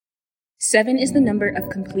7 is the number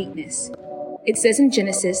of completeness. It says in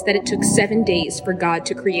Genesis that it took 7 days for God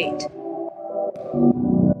to create.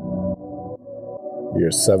 We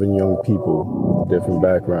are 7 young people with different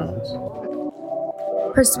backgrounds,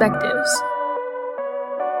 perspectives,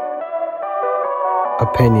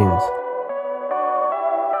 opinions,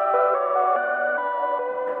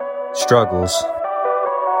 struggles,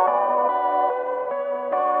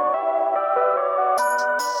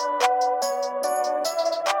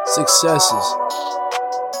 successes.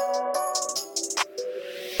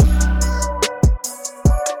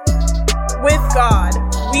 With God,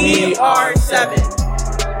 we are 7.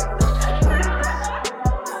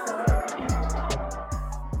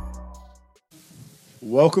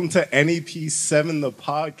 Welcome to NEP 7, the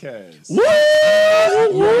podcast.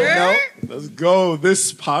 Let's go.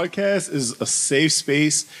 This podcast is a safe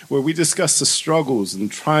space where we discuss the struggles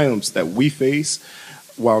and triumphs that we face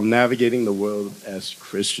while navigating the world as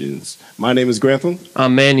Christians. My name is Grantham.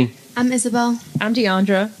 I'm Manny. I'm Isabel. I'm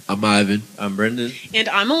Deandra. I'm Ivan. I'm Brendan. And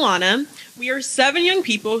I'm Alana. We are 7 young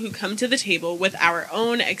people who come to the table with our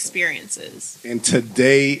own experiences. And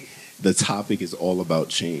today, the topic is all about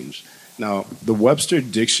change. Now, the Webster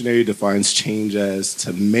Dictionary defines change as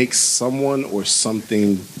to make someone or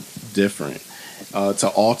something different,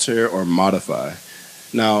 to alter or modify.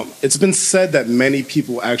 Now, it's been said that many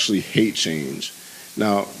people actually hate change.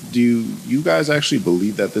 Now, do you guys actually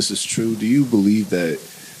believe that this is true? Do you believe that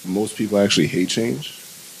most people actually hate change?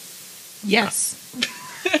 Yes.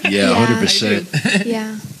 Yeah, 100%.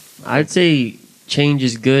 Yeah. I'd say change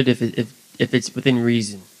is good if it's within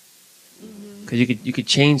reason. Because you could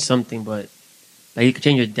change something, but like you could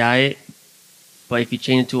change your diet, but if you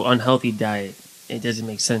change it to an unhealthy diet, it doesn't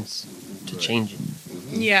make sense to change it.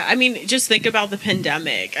 Yeah, I mean, just think about the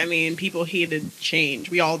pandemic. I mean, people hated change.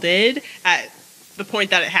 We all did at the point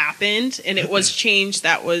that it happened, and it was change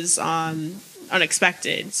that was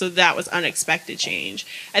unexpected. So that was unexpected change.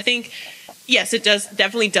 I think, yes, it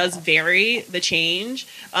definitely does vary, the change.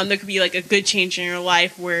 There could be like a good change in your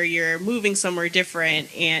life where you're moving somewhere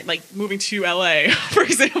different and like moving to LA, for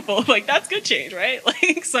example. Like that's good change, right?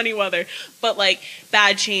 Like sunny weather. But like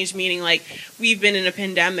bad change meaning like we've been in a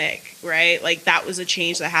pandemic, right? Like that was a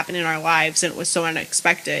change that happened in our lives and it was so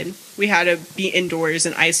unexpected. We had to be indoors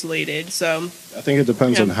and isolated. So I think it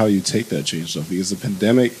depends on how you take that change, though, because the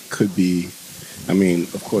pandemic could be, I mean,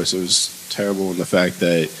 of course, it was terrible in the fact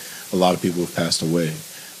that a lot of people have passed away,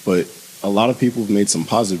 but a lot of people have made some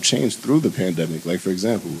positive change through the pandemic. Like, for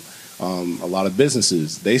example, a lot of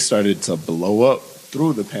businesses, they started to blow up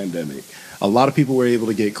through the pandemic. A lot of people were able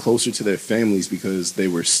to get closer to their families because they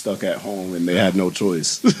were stuck at home and they had no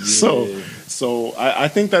choice. Yeah. So I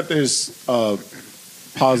think that there's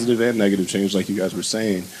positive and negative change, like you guys were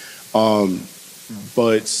saying.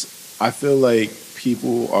 But I feel like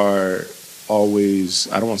people are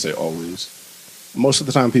always, I don't want to say always, most of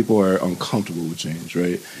the time people are uncomfortable with change,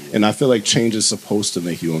 right? And I feel like change is supposed to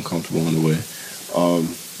make you uncomfortable in a way.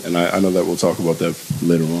 And I know that we'll talk about that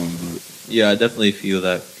later on. But. Yeah, I definitely feel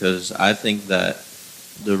that because I think that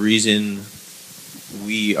the reason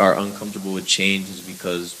we are uncomfortable with change is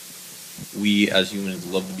because we as humans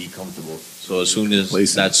love to be comfortable. So as soon as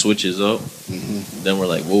that switches up, then we're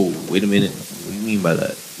like, whoa, wait a minute. What do you mean by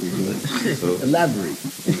that? So, elaborate.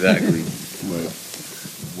 Exactly. Right.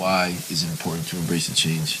 Why is it important to embrace the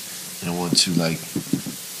change? And I want to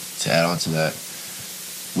add on to that.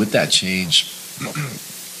 With that change,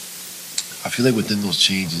 I feel like within those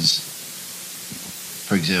changes,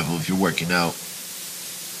 for example, if you're working out,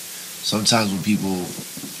 sometimes when people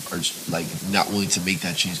are like not willing to make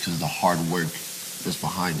that change because of the hard work that's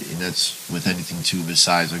behind it, and that's with anything too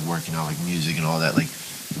besides like working out, like music and all that. Like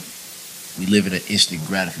we live in an instant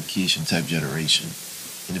gratification type generation.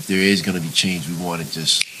 And if there is going to be change, we want it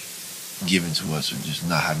just given to us or just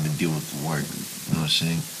not having to deal with the work. You know what I'm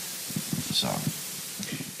saying? So.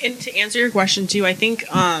 And to answer your question, too, I think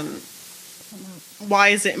why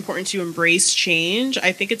is it important to embrace change?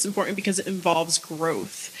 I think it's important because it involves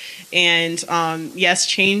growth. And yes,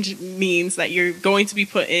 change means that you're going to be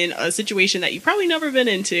put in a situation that you've probably never been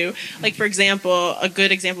into. Like, for example, a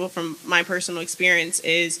good example from my personal experience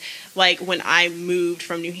is like when I moved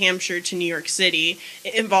from New Hampshire to New York City,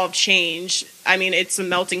 it involved change. I mean, it's a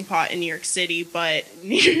melting pot in New York City, but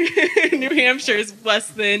New Hampshire is less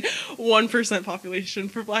than 1% population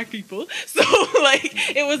for Black people. So,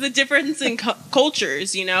 like, it was a difference in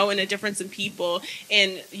cultures, you know, and a difference in people.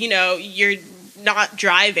 And, you know, you're not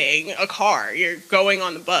driving a car. You're going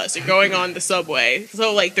on the bus. You're going on the subway.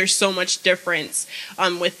 So like there's so much difference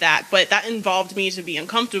with that. But that involved me to be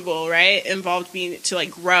uncomfortable, right? It involved me to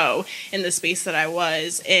like grow in the space that I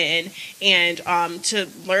was in, and to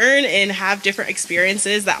learn and have different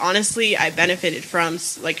experiences that honestly I benefited from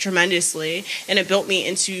like tremendously, and it built me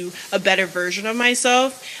into a better version of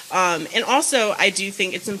myself. And also I do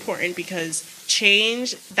think it's important because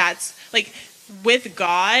change, that's like with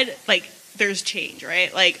God, like there's change,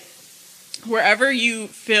 right? Like wherever you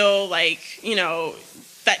feel like, you know,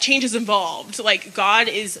 that change is involved, like God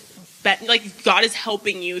is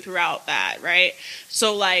helping you throughout that, right?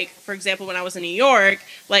 So like, for example, when I was in New York,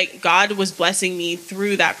 like God was blessing me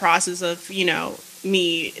through that process of, you know,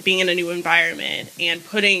 me being in a new environment and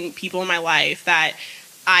putting people in my life that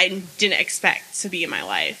I didn't expect to be in my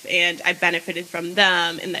life, and I benefited from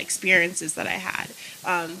them and the experiences that I had.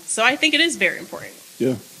 So I think it is very important.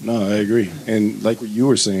 Yeah, no, I agree. And like what you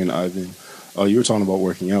were saying, Ivan, you were talking about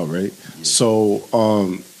working out, right? Yeah. So,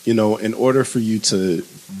 you know, in order for you to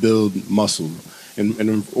build muscle, and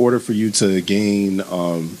in order for you to gain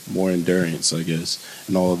more endurance, I guess,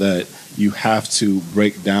 and all of that, you have to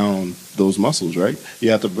break down those muscles, right?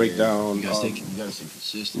 You have to break down. You gotta stay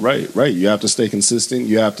consistent. Right. You have to stay consistent.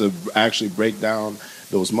 You have to actually break down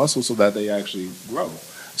those muscles so that they actually grow.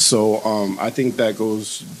 So I think that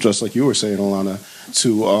goes just like you were saying, Alana,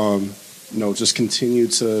 to you know, just continue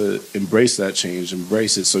to embrace that change,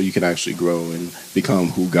 embrace it, so you can actually grow and become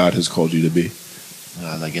who God has called you to be.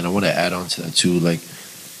 Like, and I want to add on to that too. Like,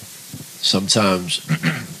 sometimes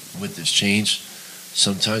with this change,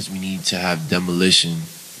 sometimes we need to have demolition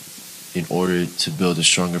in order to build a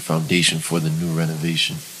stronger foundation for the new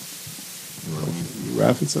renovation. You know what I mean? You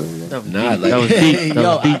rapping something? That was deep.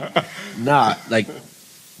 Like,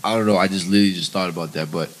 I don't know. I just literally just thought about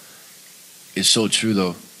that, but it's so true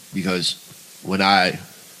though, because when I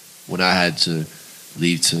had to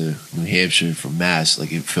leave to New Hampshire from Mass,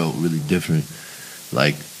 like it felt really different.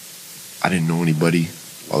 Like, I didn't know anybody.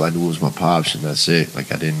 All I knew was my pops, and that's it. Like,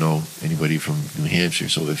 I didn't know anybody from New Hampshire,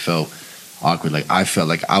 so it felt awkward. Like, I felt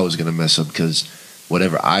like I was gonna mess up because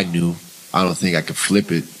whatever I knew, I don't think I could flip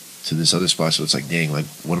it to this other spot. So it's like, dang, like,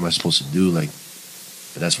 what am I supposed to do? Like,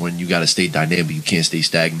 but that's when you gotta stay dynamic. You can't stay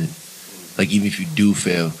stagnant. Like, even if you do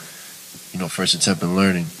fail, you know, first attempt in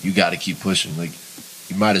learning, you gotta keep pushing. Like,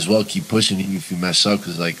 you might as well keep pushing even if you mess up,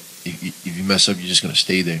 because like, if you mess up, you're just gonna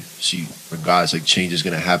stay there. So regardless, like, change is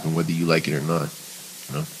gonna happen whether you like it or not.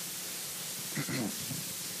 You know.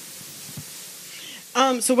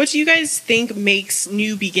 So what do you guys think makes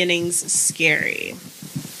new beginnings scary?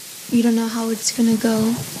 You don't know how it's gonna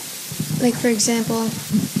go. Like, for example,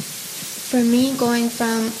 for me, going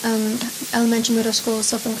from elementary, middle school,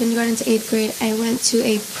 so from kindergarten to 8th grade, I went to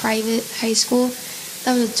a private high school.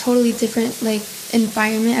 That was a totally different like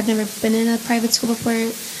environment. I've never been in a private school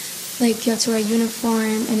before. Like, you have to wear a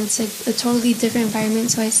uniform, and it's like a totally different environment.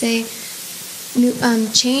 So I say,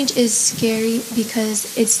 change is scary because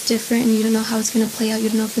it's different, and you don't know how it's gonna play out. You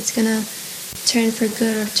don't know if it's gonna turn for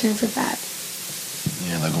good or turn for bad.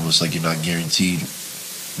 Yeah, like almost like you're not guaranteed.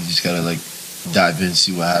 You just gotta like dive in,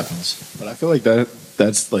 see what happens. But I feel like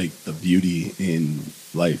that's like the beauty in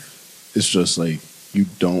life. It's just like, you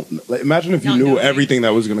don't like, imagine if you knew everything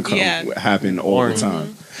that was going to happen all the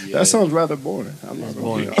time. Yeah. That sounds rather boring. I'm not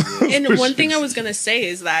boring. And one thing I was going to say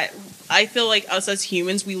is that I feel like us as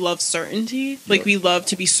humans, we love certainty. Like, we love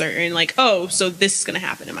to be certain, like, oh, so this is going to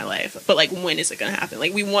happen in my life. But, like, when is it going to happen?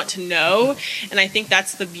 Like, we want to know. And I think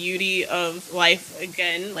that's the beauty of life,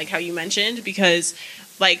 again, like how you mentioned, because,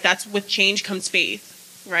 like, that's with change comes faith.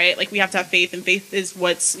 Right? Like, we have to have faith, and faith is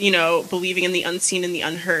what's, you know, believing in the unseen and the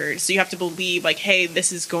unheard. So you have to believe, like, hey,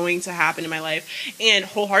 this is going to happen in my life, and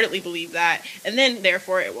wholeheartedly believe that, and then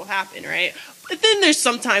therefore it will happen, right? But then there's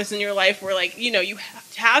some times in your life where, like, you know, you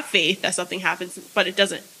have faith that something happens, but it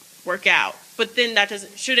doesn't work out. But then that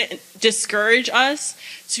shouldn't discourage us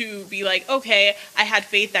to be like, okay, I had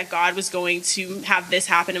faith that God was going to have this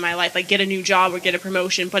happen in my life, like get a new job or get a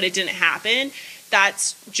promotion, but it didn't happen.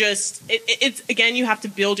 That's just, it's again, you have to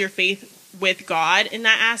build your faith with God in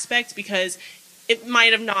that aspect, because it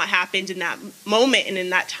might have not happened in that moment and in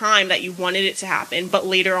that time that you wanted it to happen, but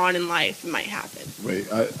later on in life, it might happen.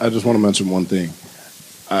 Wait, I just want to mention one thing.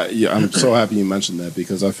 I'm so happy you mentioned that,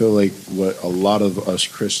 because I feel like what a lot of us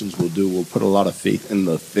Christians will do, will put a lot of faith in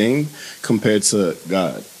the thing compared to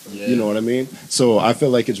God. Yeah. You know what I mean? So I feel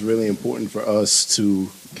like it's really important for us to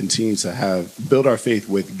continue to build our faith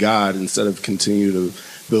with God instead of continue to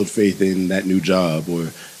build faith in that new job or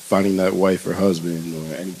finding that wife or husband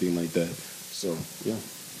or anything like that. So, yeah.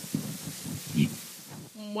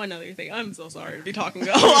 one other thing. I'm so sorry to be talking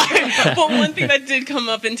a lot. But one thing that did come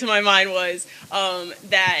up into my mind was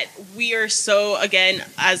that we are so, again,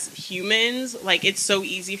 as humans, like, it's so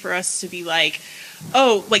easy for us to be like,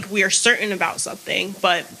 oh, like, we are certain about something,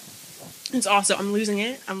 but it's also, I'm losing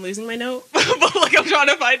my note, but like, I'm trying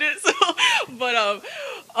to find it. So,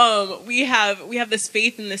 but we have this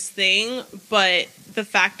faith in this thing, but the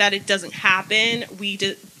fact that it doesn't happen, we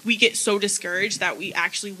get so discouraged that we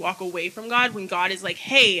actually walk away from God when God is like,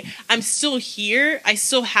 hey, I'm still here. I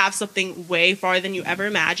still have something way farther than you ever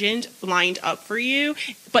imagined lined up for you.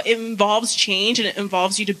 But it involves change, and it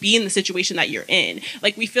involves you to be in the situation that you're in.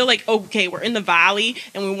 Like, we feel like, okay, we're in the valley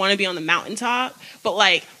and we want to be on the mountaintop, but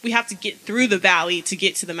like, we have to get through the valley to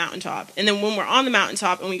get to the mountaintop. And then when we're on the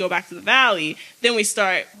mountaintop and we go back to the valley, then we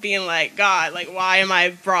start being like, God, like, why am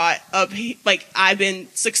I brought up? Like, I've been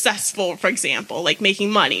successful, for example, like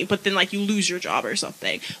making money, but then like you lose your job or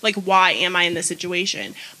something. Like, why am I in this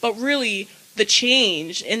situation? But really, the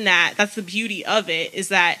change in that's the beauty of it, is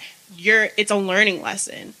that it's a learning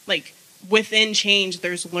lesson. Like, within change,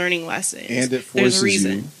 there's learning lessons. And it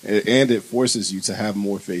forces you to have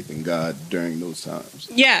more faith in God during those times.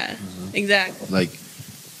 Yeah, exactly. Like,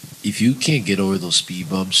 if you can't get over those speed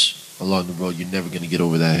bumps along the road, you're never going to get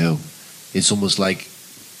over that hill. It's almost like,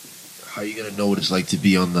 how are you going to know what it's like to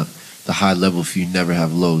be on the high level if you never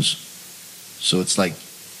have lows? So it's like,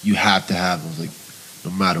 you have to have those, like,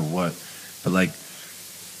 no matter what. But like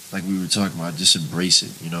we were talking about, just embrace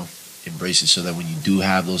it, you know? Embrace it so that when you do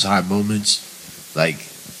have those high moments, like,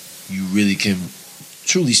 you really can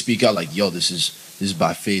truly speak out like, yo, this is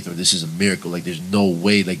by faith, or this is a miracle. Like, there's no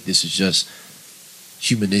way, like, this is just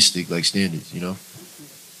humanistic, like, standards, you know?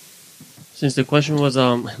 Since the question was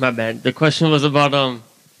my bad. The question was about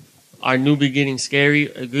our new beginning scary.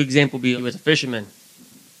 A good example would be, he was a fisherman,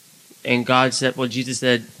 and God said, well, Jesus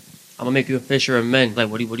said, I'm gonna make you a fisher of men. Like,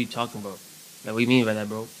 what are you talking about? Like, what do you mean by that,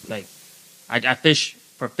 bro? Like, I fish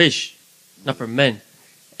for fish, not for men.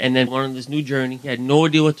 And then on this new journey, he had no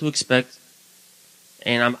idea what to expect.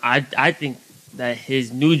 And I think that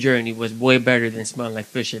his new journey was way better than smelling like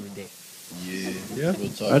fish every day. Yeah.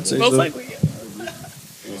 I'd say Most so. likely, yeah.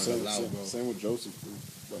 Same with Joseph.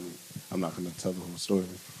 I'm not going to tell the whole story.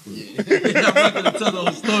 I'm not going to tell the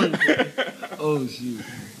whole story. Oh, shoot.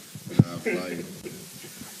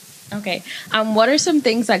 Okay. What are some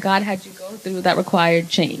things that God had you go through that required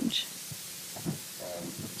change?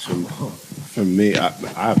 For me, I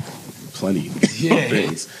have plenty of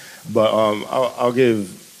things, but I'll give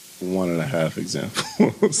 1.5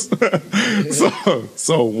 examples.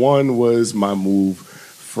 so one was my move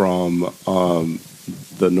from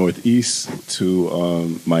the Northeast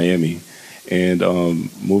to Miami, and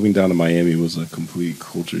moving down to Miami was a complete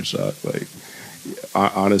culture shock. Like,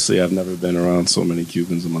 honestly, I've never been around so many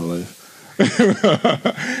Cubans in my life.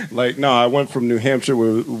 Like, no, I went from New Hampshire,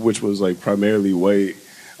 which was like primarily white,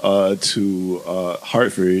 to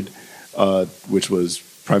Hartford, which was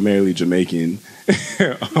primarily Jamaican,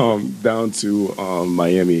 down to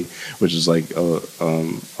Miami, which is like a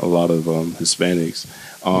lot of Hispanics,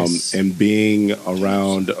 yes. And being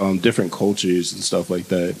around different cultures and stuff like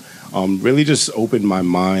that really just opened my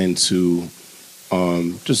mind to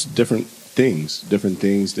just different things,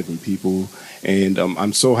 different people, and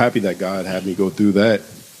I'm so happy that God had me go through that.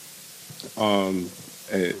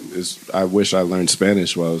 I wish I learned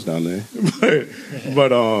Spanish while I was down there,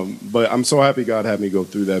 but I'm so happy God had me go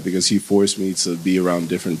through that, because He forced me to be around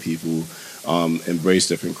different people, embrace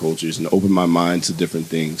different cultures, and open my mind to different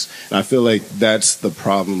things. And I feel like that's the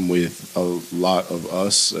problem with a lot of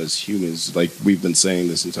us as humans. Like we've been saying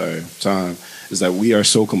this entire time, is that we are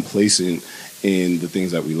so complacent in the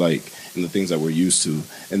things that we like and the things that we're used to,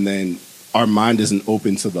 and then our mind isn't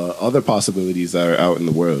open to the other possibilities that are out in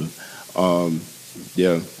the world.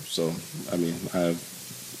 Yeah, so I mean,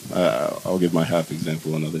 I'll give my half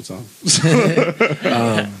example another time.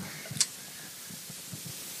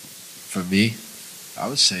 For me, I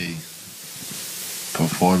would say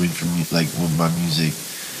performing for me, like with my music.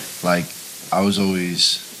 Like, I was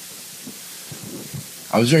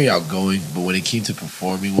very outgoing, but when it came to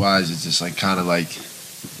performing wise, it's just like kind of like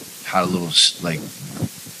had a little like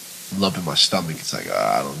lump in my stomach. It's like,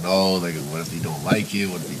 I don't know, like, what if they don't like it?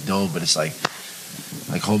 What if they don't? But it's like,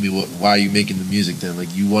 homie, why are you making the music then?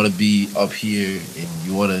 Like, you want to be up here and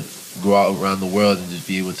you want to go out around the world and just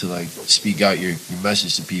be able to like speak out your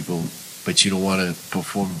message to people, but you don't want to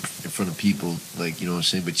perform in front of people, like, you know what I'm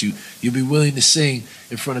saying? But you'll be willing to sing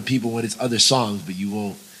in front of people when it's other songs, but you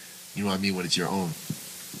won't, you know what I mean, when it's your own.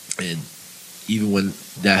 And even when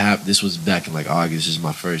that happened, this was back in like August, this is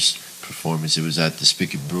my first performance. It was at the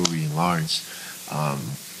Spigot Brewery in Lawrence.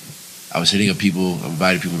 I was hitting up people,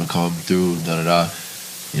 invited people to come through, da da da.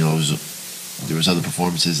 You know, there was other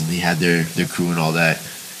performances, and they had their crew and all that.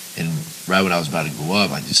 And right when I was about to go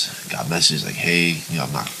up, I just got messages like, "Hey, you know,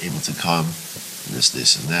 I'm not able to come, and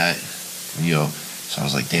this, and that." You know, so I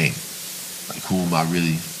was like, "Dang, like, who am I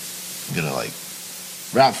really gonna like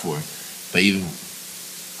rap for?" But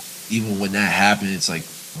even when that happened, it's like,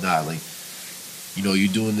 nah, like, you know,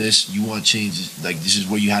 you're doing this, you want change. Like, this is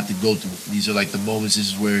where you have to go through. These are like the moments.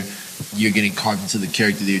 This is where you're getting carved into the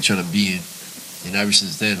character that you're trying to be in. And ever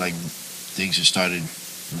since then, like, things just started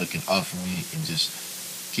looking up for me and just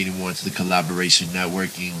getting more into the collaboration,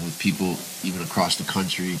 networking with people even across the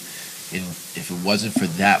country. And if it wasn't for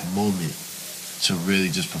that moment to really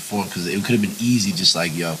just perform, because it could have been easy, just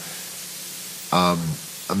like, yo,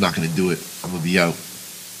 I'm not gonna do it. I'm gonna be out.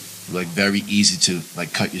 Like, very easy to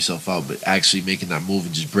like cut yourself out, but actually making that move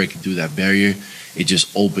and just breaking through that barrier, it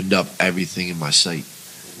just opened up everything in my sight.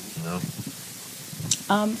 You know.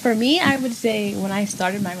 For me, I would say when I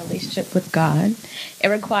started my relationship with God, it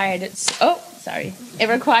required it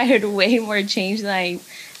required way more change than I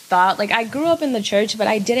thought. Like, I grew up in the church, but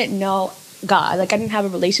I didn't know God. Like, I didn't have a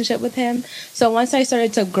relationship with him. So once I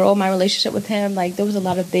started to grow my relationship with him, like, there was a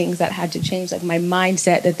lot of things that had to change, like my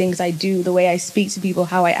mindset, the things I do, the way I speak to people,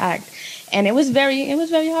 how I act. And it was very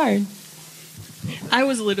hard. I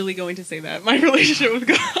was literally going to say that. My relationship with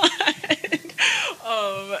God.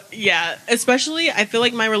 Yeah, especially I feel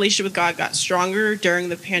like my relationship with God got stronger during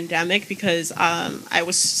the pandemic because I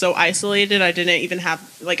was so isolated. I didn't even have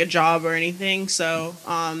like a job or anything. So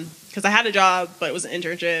because I had a job, but it was an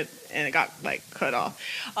internship and it got like cut off.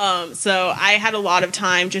 So I had a lot of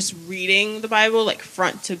time just reading the Bible like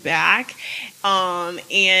front to back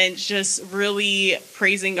and just really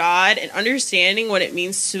praising God and understanding what it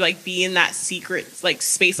means to like be in that secret like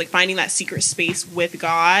space, like finding that secret space with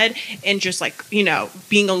God and just like, you know,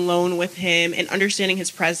 being alone with him and understanding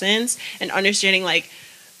his presence and understanding like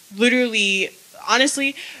literally,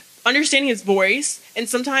 honestly, understanding his voice. And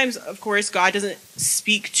sometimes, of course, God doesn't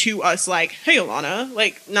speak to us like, "Hey, Alana,"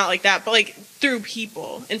 like not like that, but like through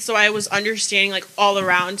people. And so I was understanding like all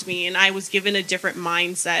around me and I was given a different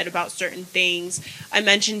mindset about certain things. I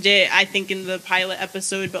mentioned it, I think, in the pilot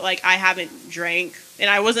episode, but like I haven't drank and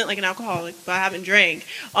I wasn't like an alcoholic, but I haven't drank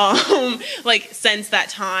like since that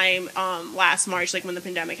time last March, like when the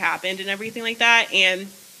pandemic happened and everything like that. And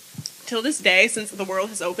till this day, since the world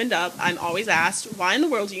has opened up, I'm always asked, why in the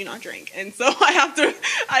world do you not drink? And so I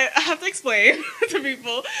have to explain to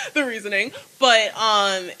people the reasoning. But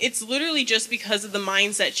it's literally just because of the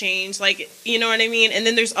mindset change, like, you know what I mean? And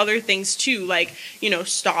then there's other things too, like, you know,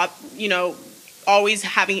 stop, you know, always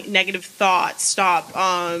having negative thoughts, stop,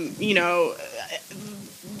 you know,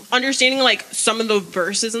 understanding like some of the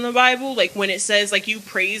verses in the Bible, like when it says like you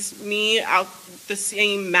praise me out the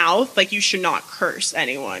same mouth, like you should not curse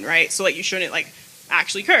anyone, right? So like you shouldn't like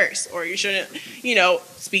actually curse or you shouldn't, you know,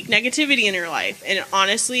 speak negativity in your life. And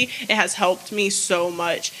honestly, it has helped me so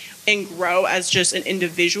much and grow as just an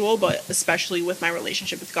individual, but especially with my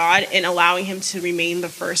relationship with God and allowing him to remain the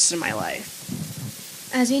first in my life.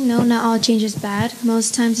 As we know, not all change is bad.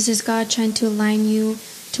 Most times this is God trying to align you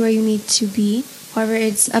to where you need to be. However,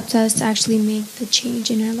 it's up to us to actually make the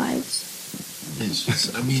change in our lives.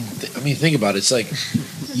 I mean, think about it. It's like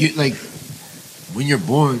you like when you're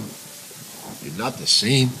born, you're not the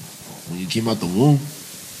same when you came out the womb.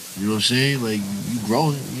 You know what I'm saying? Like you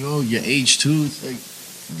growing, you know, your age too. It's like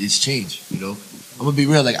it's changed. You know, I'm gonna be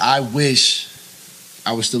real. Like I wish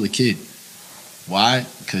I was still a kid. Why?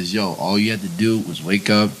 Because yo, all you had to do was wake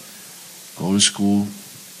up, go to school,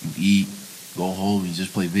 you eat, go home, you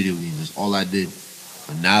just play video games. That's all I did.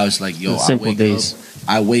 But now it's like, yo,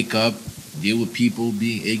 I wake up, deal with people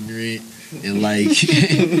being ignorant and like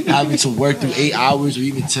having to work through 8 hours or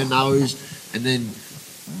even 10 hours and then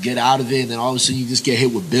get out of it. And then all of a sudden you just get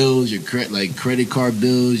hit with bills, your credit card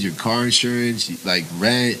bills, your car insurance, like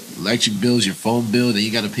rent, electric bills, your phone bill. Then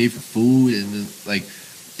you got to pay for food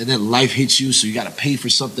and then life hits you. So you got to pay for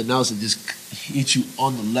something else and just hits you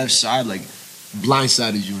on the left side, like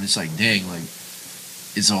blindsided you. And it's like, dang, like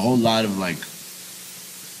it's a whole lot of like,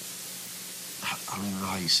 I don't even know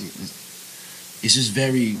how you say it. It's just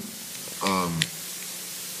very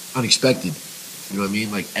unexpected. You know what I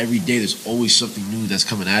mean? Like every day there's always something new that's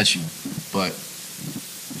coming at you. But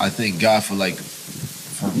I thank God for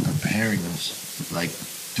preparing us. Like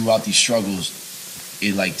throughout these struggles,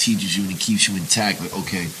 it like teaches you and it keeps you intact. Like,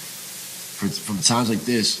 okay, from times like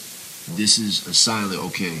this is a sign that,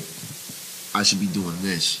 okay, I should be doing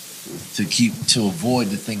this to avoid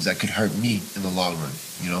the things that could hurt me in the long run,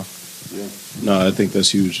 you know? Yeah. No, I think that's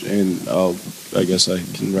huge. And I guess I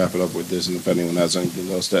can wrap it up with this. And if anyone has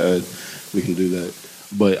anything else to add, we can do that.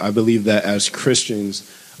 But I believe that as Christians,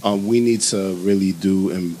 we need to really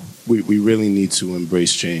and we really need to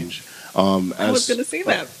embrace change. I was going to say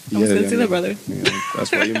that. I was going to say that, brother.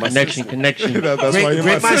 That's why you're my connection. That's why you're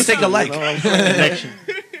great my minds sister, think alike. Connection.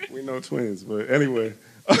 We know twins, but anyway.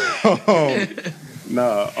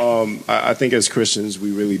 I think as Christians,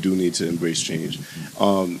 we really do need to embrace change.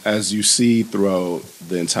 As you see throughout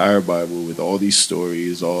the entire Bible with all these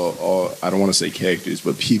stories, all I don't want to say characters,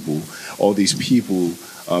 but people, all these people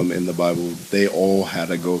in the Bible, they all had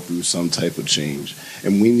to go through some type of change.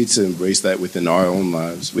 And we need to embrace that within our own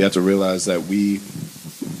lives. We have to realize that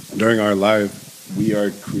during our life, we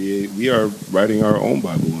are writing our own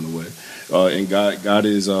Bible in a way. And God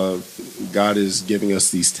is giving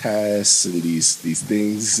us these tasks and these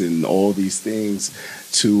things and all these things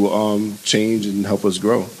to change and help us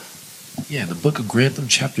grow. Yeah, the book of Grantham,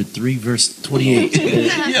 chapter 3, verse 28.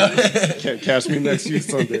 Catch me next year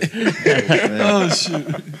Sunday. Oh, shoot.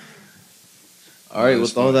 All right,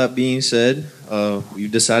 with all that being said,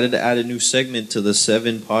 we've decided to add a new segment to the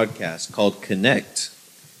 7 podcast called Connect.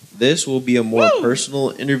 This will be a more personal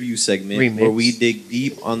interview segment where we dig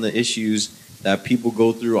deep on the issues that people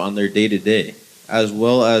go through on their day-to-day, as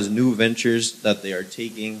well as new ventures that they are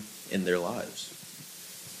taking in their lives.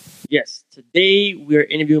 Yes, today we are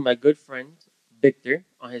interviewing my good friend, Victor,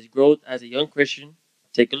 on his growth as a young Christian.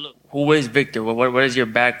 Take a look. Who is Victor? What is your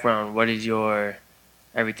background? What is your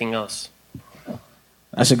everything else?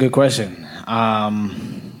 That's a good question.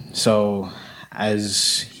 So,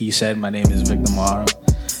 as he said, my name is Victor Mara.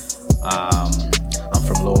 I'm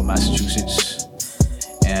from Lowell, Massachusetts.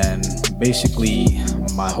 And basically,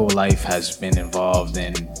 my whole life has been involved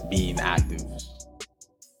in being active.